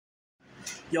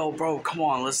Yo, bro, come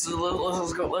on, let's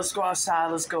go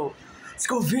outside, let's go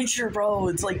venture, bro.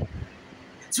 It's like,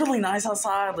 it's really nice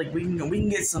outside. Like we can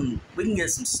get some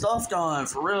stuff done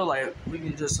for real. Like we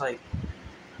can just like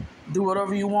do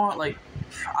whatever you want. Like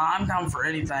I'm down for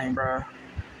anything, bro.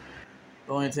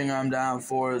 The only thing I'm down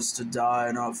for is to die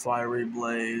in a fiery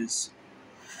blaze.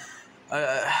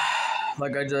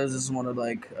 I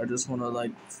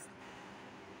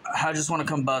just want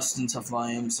to combust into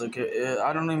flames. Like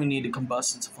I don't even need to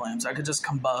combust into flames. I could just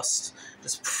combust,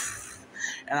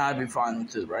 and I'd be fine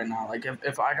with it right now. Like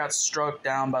if I got struck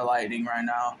down by lightning right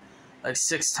now, like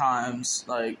 6 times,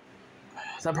 like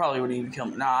that probably wouldn't even kill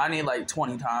me. Nah, I need like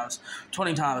 20 times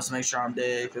to make sure I'm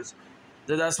dead, because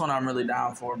that's what I'm really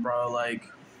down for, bro. Like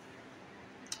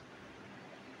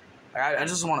I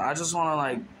just want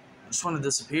to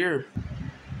disappear.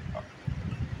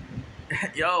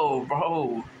 Yo,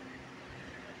 bro.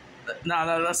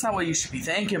 No, that's not what you should be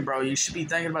thinking, bro. You should be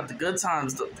thinking about the good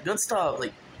times, the good stuff.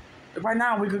 Like right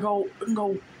now, we can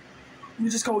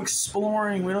just go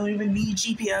exploring. We don't even need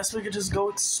GPS. We could just go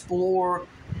explore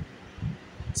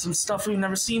some stuff we've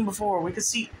never seen before. We could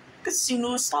see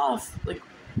new stuff. Like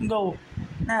we can go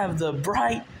have the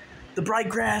bright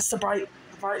grass, the bright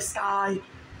sky.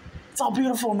 It's all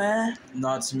beautiful, man.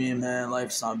 Not to me, man.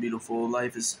 Life's not beautiful.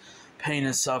 Life is pain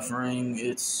and suffering.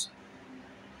 It's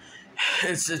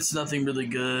nothing really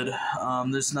good.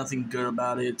 There's nothing good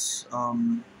about it.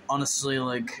 Honestly,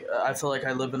 like I feel like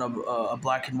I live in a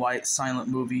black and white silent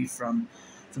movie from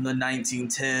the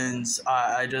 1910s.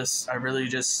 I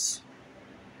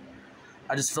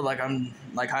just feel like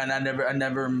I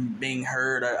never am being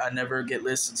heard. I never get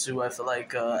listened to. I feel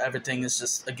like everything is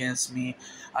just against me.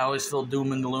 I always feel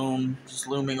doom and gloom just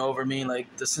looming over me.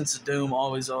 Like the sense of doom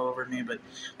always over me, but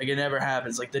like it never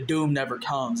happens. Like the doom never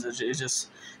comes. It just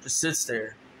sits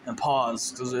there and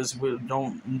pause, because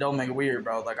don't make it weird,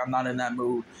 bro. Like I'm not in that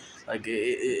mood. Like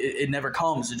it never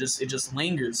comes. It just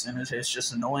lingers, and it's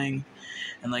just annoying,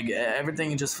 and like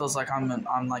everything just feels like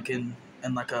I'm like in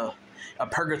like a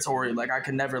purgatory. Like I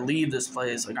could never leave this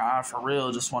place. Like I for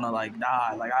real just want to like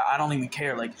die. Like I don't even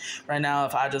care. Like right now,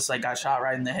 if I just like got shot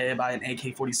right in the head by an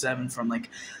AK-47 from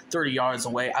like 30 yards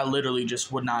away, I literally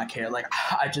just would not care. Like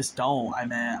I just don't.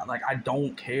 I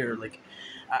don't care. Like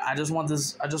I just want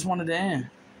this. I just want it to end.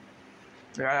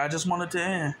 Like I just want it to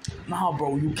end. Nah,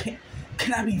 bro, you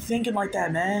cannot be thinking like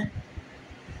that, man.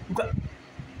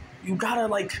 You gotta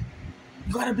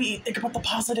think about the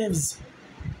positives.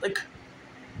 Like,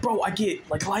 bro, I get,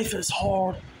 like, life is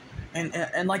hard,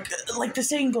 and like the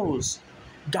saying goes,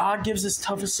 God gives his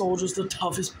toughest soldiers the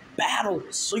toughest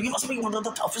battles, so you must be one of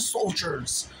the toughest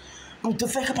soldiers. But to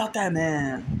think about that,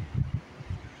 man.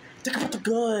 Think about the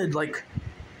good, like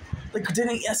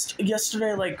didn't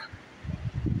yesterday, like,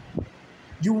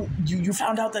 you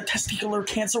found out that testicular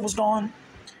cancer was gone?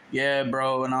 Yeah,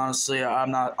 bro, and honestly, I'm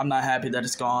not happy that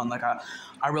it's gone. Like,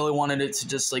 I really wanted it to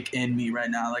just, like, end me right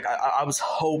now. Like, I was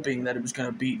hoping that it was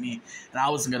going to beat me, and I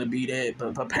wasn't going to beat it.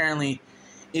 But apparently,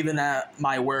 even at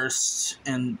my worst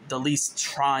and the least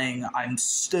trying, I'm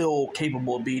still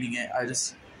capable of beating it. I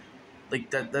just,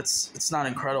 like, it's not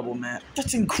incredible, man.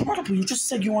 That's incredible. You just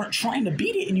said you weren't trying to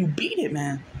beat it, and you beat it,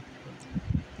 man.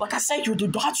 Like I said, you're the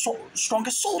God's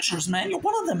strongest soldiers, man. You're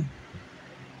one of them.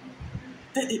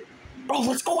 Bro,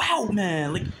 let's go out,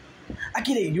 man. Like, I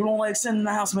get it. You don't like sitting in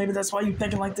the house. Maybe that's why you're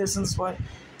thinking like this, and that's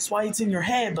why it's in your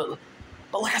head. But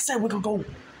like I said, we could go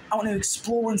out and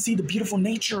explore and see the beautiful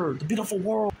nature, the beautiful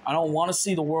world. I don't want to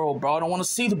see the world, bro. I don't want to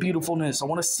see the beautifulness. I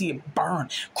want to see it burn,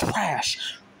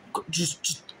 crash,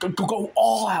 just go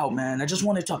all out, man. I just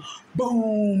want it to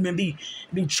boom and be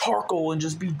charcoal and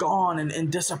just be gone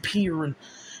and disappear and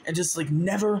just like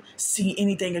never see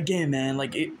anything again, man.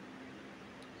 Like it.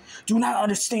 Do not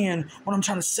understand what I'm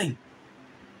trying to say.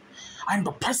 I'm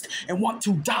depressed and want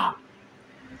to die.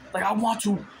 Like I want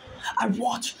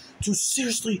to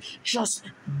seriously just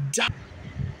die.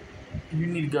 You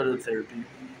need to go to therapy.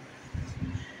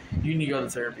 You need to go to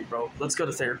therapy, bro. Let's go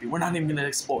to therapy. We're not even gonna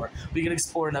explore. We can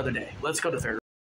explore another day. Let's go to therapy.